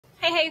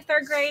Hey,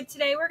 third grade.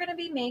 Today we're going to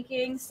be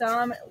making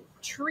some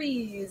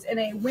trees in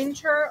a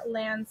winter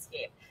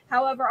landscape.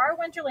 However, our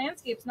winter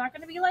landscape is not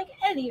going to be like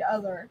any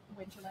other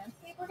winter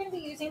landscape. We're going to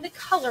be using the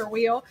color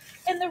wheel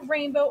in the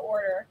rainbow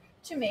order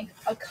to make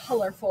a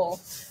colorful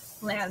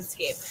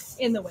landscape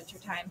in the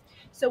wintertime.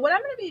 So what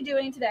I'm going to be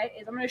doing today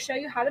is I'm going to show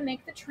you how to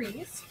make the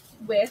trees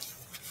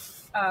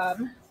with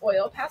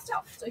oil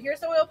pastel. So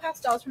here's the oil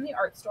pastels from the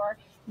art store.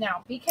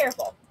 Now, be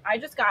careful. I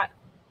just got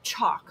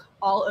chalk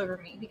all over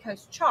me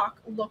because chalk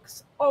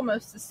looks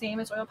almost the same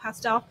as oil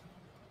pastel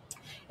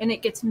and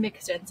it gets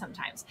mixed in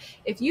sometimes.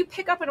 If you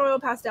pick up an oil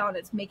pastel and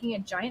it's making a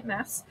giant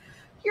mess,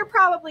 you're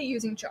probably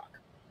using chalk.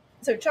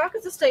 So chalk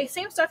is the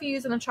same stuff you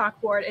use on the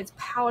chalkboard. It's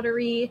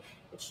powdery,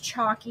 it's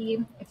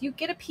chalky. If you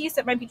get a piece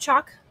that might be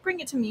chalk,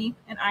 bring it to me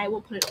and I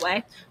will put it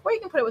away. Or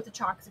you can put it with the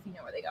chalks if you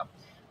know where they go.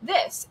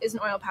 This is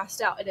an oil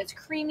pastel. It is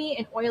creamy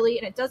and oily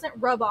and it doesn't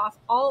rub off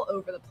all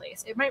over the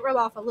place. It might rub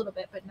off a little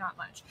bit, but not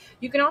much.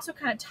 You can also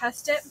kind of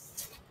test it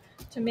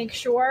to make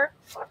sure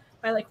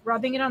by like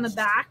rubbing it on the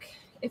back.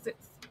 If it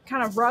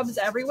kind of rubs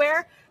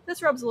everywhere,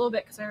 this rubs a little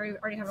bit because I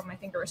already have it on my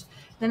fingers,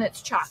 then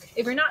it's chalk.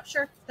 If you're not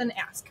sure, then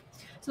ask.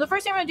 So the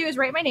first thing I'm going to do is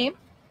write my name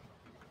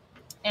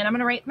and I'm going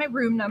to write my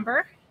room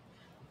number.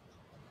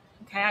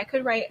 Okay, I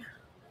could write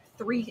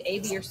 3, A,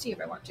 B, or C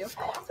if I want to, so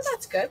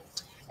that's good.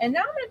 And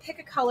now I'm going to pick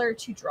a color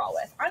to draw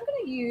with. I'm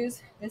going to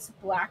use this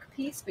black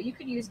piece, but you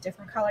could use a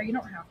different color. You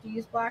don't have to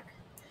use black.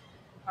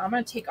 I'm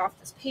going to take off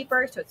this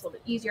paper so it's a little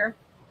bit easier.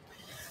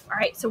 All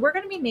right, so we're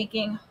going to be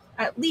making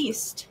at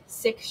least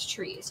 6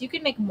 trees. You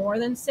can make more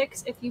than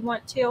 6 if you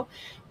want to,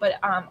 but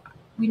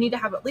we need to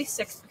have at least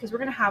 6 because we're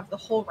going to have the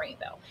whole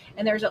rainbow.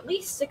 And there's at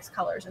least 6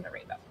 colors in the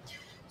rainbow.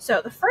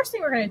 So the first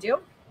thing we're going to do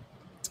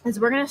is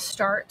we're going to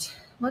start,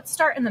 let's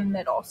start in the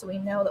middle so we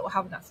know that we'll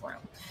have enough room.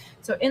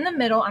 So in the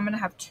middle, I'm going to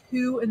have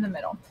 2 in the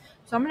middle.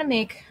 So I'm going to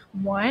make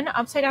one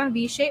upside down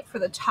V shape for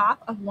the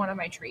top of one of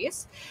my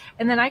trees.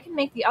 And then I can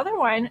make the other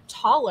one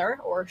taller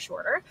or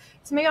shorter.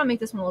 So maybe I'll make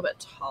this one a little bit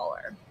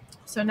taller.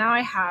 So now I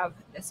have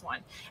this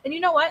one. And you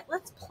know what?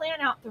 Let's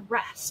plan out the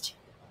rest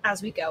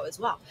as we go as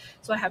well.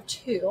 So I have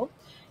 2.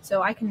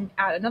 So I can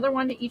add another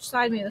one to each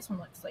side. Maybe this one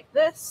looks like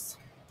this.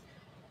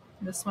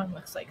 This one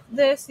looks like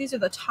this. These are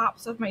the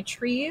tops of my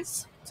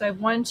trees. So I have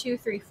 1, 2,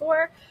 3,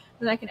 4.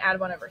 Then I can add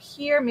one over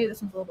here. Maybe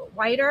this one's a little bit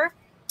wider.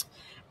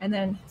 And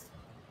then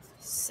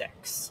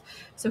 6.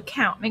 So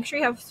count. Make sure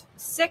you have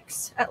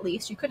 6 at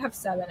least. You could have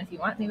 7 if you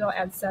want. Maybe I'll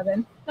add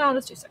 7. No, I'll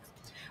just do 6.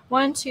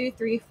 1, 2,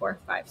 3, 4,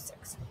 5,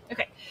 6.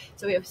 Okay,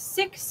 so we have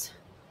 6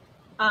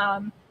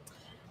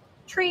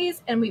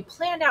 trees and we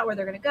planned out where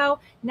they're going to go.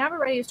 Now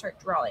we're ready to start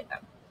drawing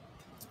them.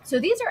 So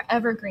these are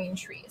evergreen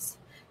trees.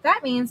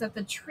 That means that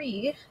the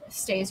tree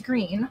stays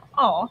green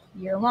all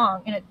year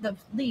long and the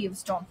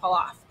leaves don't fall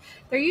off.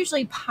 They're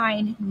usually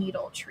pine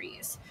needle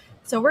trees.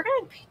 So we're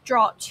going to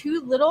draw 2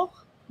 little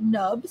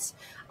nubs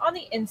on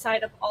the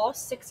inside of all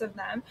 6 of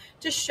them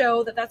to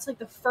show that that's like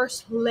the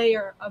first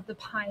layer of the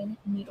pine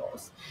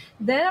needles.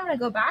 Then I'm going to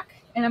go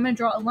back and I'm going to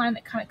draw a line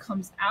that kind of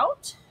comes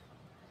out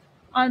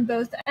on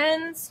both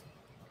ends.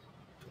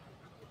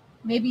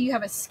 Maybe you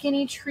have a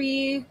skinny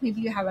tree,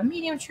 maybe you have a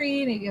medium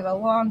tree, maybe you have a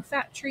long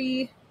fat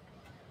tree.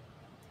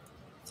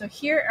 So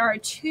here are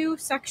 2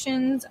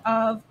 sections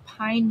of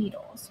pine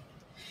needles.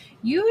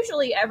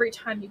 Usually every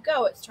time you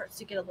go, it starts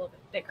to get a little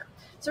bit bigger.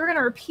 So we're going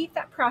to repeat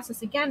that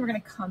process again. We're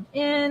going to come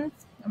in.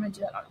 I'm going to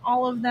do that on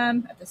all of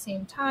them at the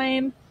same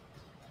time.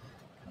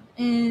 Come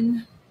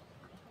in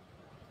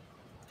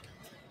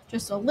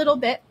just a little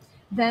bit.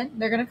 Then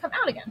they're going to come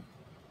out again.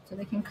 So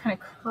they can kind of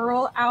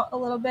curl out a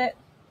little bit.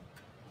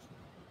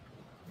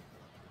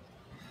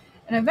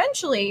 And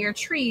eventually your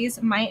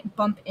trees might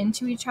bump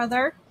into each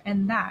other,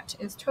 and that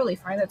is totally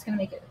fine. That's going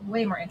to make it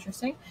way more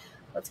interesting.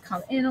 Let's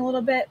come in a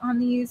little bit on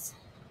these.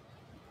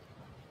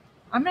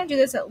 I'm going to do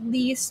this at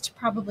least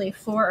probably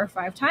 4 or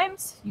 5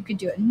 times. You could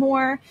do it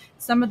more.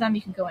 Some of them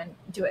you can go and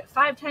do it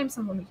 5 times.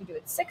 Some of them you can do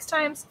it 6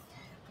 times.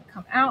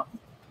 Come out.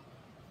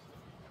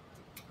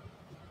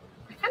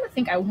 I kind of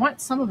think I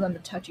want some of them to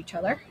touch each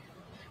other.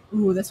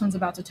 Ooh, this one's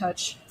about to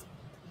touch.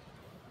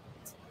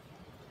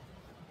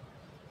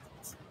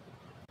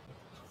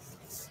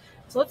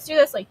 So let's do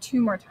this like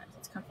 2 more times.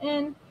 Let's come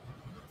in.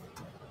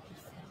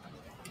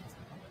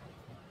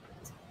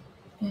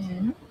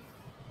 In.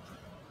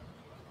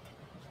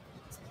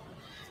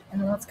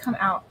 And then let's come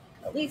out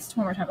at least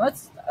 1 more time.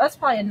 That's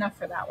probably enough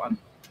for that one.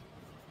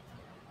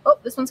 Oh,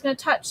 this one's going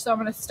to touch, so I'm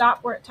going to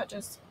stop where it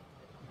touches.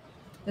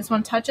 This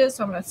one touches,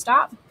 so I'm going to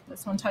stop.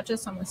 This one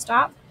touches, so I'm going to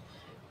stop.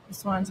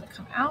 This one's going to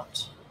come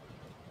out.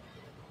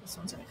 This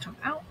one's going to come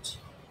out.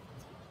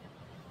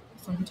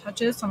 This one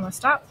touches, so I'm going to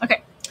stop.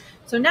 Okay,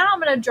 so now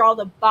I'm going to draw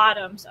the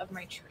bottoms of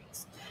my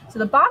trees. So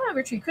the bottom of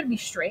your tree could be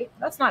straight.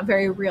 That's not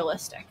very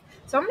realistic.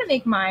 So I'm going to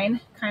make mine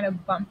kind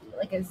of bumpy,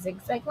 like a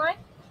zigzag line.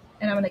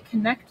 And I'm going to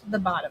connect the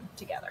bottom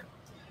together.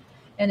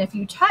 And if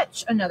you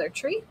touch another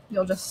tree,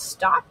 you'll just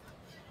stop.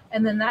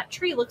 And then that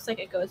tree looks like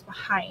it goes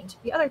behind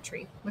the other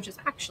tree, which is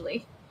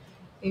actually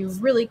a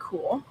really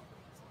cool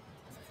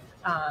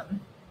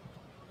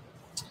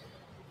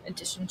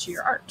addition to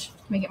your art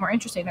to make it more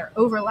interesting. They're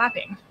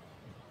overlapping.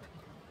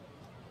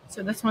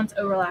 So this one's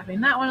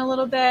overlapping that one a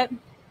little bit.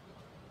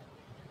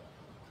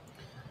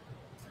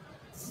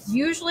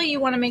 Usually you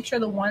want to make sure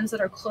the ones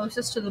that are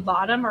closest to the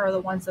bottom are the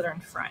ones that are in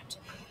front.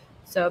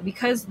 So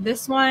because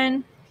this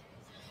one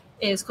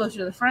is closer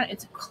to the front,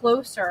 it's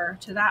closer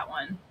to that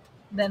one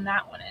than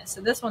that one is.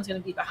 So this one's going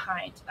to be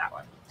behind that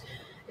one.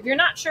 If you're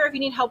not sure, if you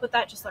need help with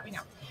that, just let me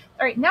know.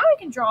 All right, now I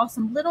can draw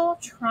some little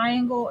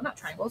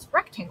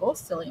rectangles,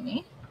 silly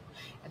me,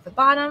 at the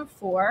bottom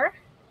for,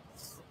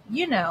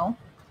 you know,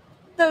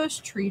 those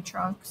tree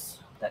trunks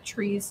that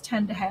trees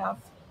tend to have.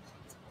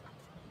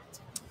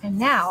 And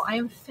now I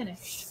am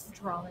finished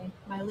drawing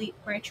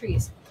my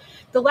trees.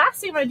 The last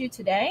thing I'm going to do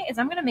today is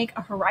I'm going to make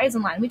a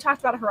horizon line. We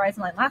talked about a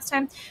horizon line last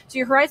time. So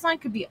your horizon line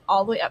could be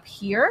all the way up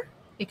here.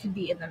 It could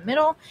be in the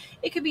middle.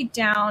 It could be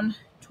down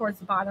towards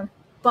the bottom,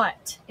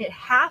 but it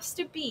has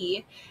to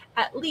be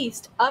at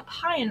least up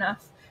high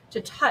enough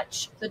to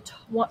touch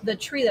the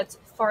tree that's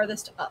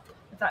farthest up,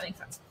 if that makes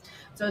sense.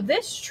 So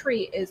this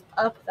tree is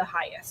up the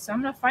highest. So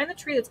I'm going to find the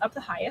tree that's up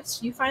the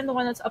highest. You find the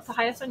one that's up the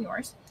highest on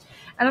yours.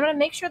 And I'm going to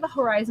make sure the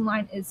horizon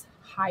line is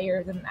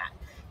higher than that.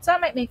 So I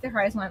might make the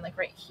horizon line like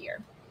right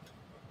here.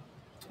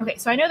 Okay,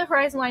 so I know the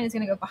horizon line is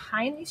going to go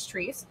behind these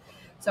trees.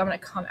 So I'm going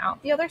to come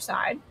out the other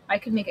side. I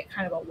could make it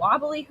kind of a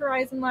wobbly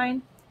horizon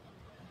line,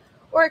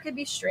 or it could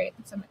be straight.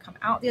 So I'm going to come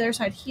out the other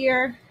side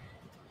here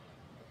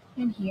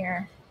and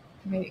here.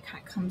 Maybe it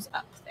kind of comes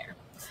up there.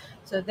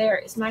 So there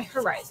is my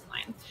horizon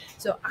line.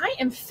 So I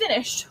am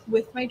finished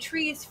with my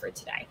trees for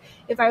today.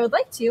 If I would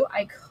like to,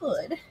 I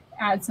could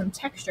add some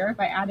texture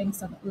by adding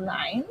some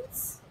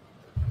lines.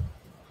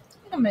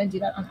 I think I'm going to do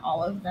that on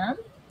all of them.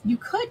 You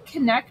could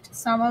connect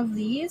some of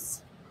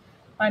these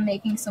by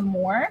making some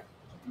more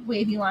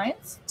wavy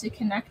lines to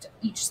connect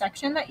each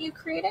section that you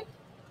created.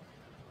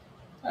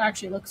 That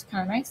actually looks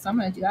kind of nice. So I'm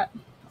going to do that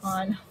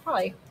on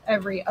probably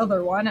every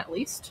other one at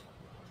least.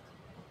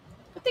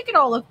 But they could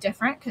all look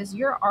different because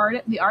you're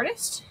the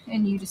artist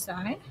and you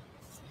decide.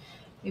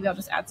 Maybe I'll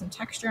just add some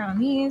texture on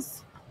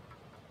these.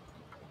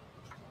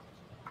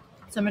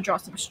 So I'm going to draw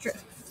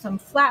some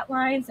flat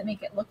lines that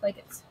make it look like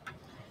it's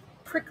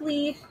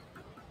prickly.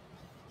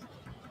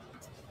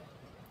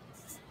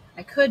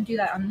 I could do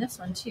that on this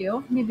one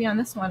too. Maybe on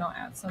this one I'll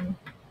add some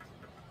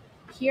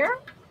here.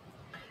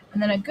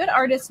 And then a good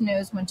artist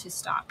knows when to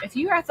stop. If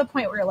you're at the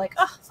point where you're like,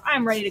 oh,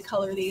 I'm ready to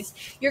color these,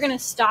 you're going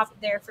to stop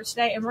there for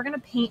today and we're going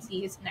to paint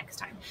these next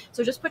time.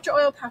 So just put your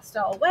oil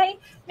pastel away,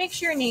 make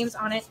sure your name's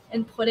on it,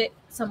 and put it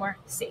somewhere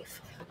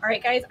safe. All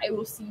right, guys, I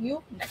will see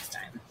you next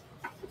time.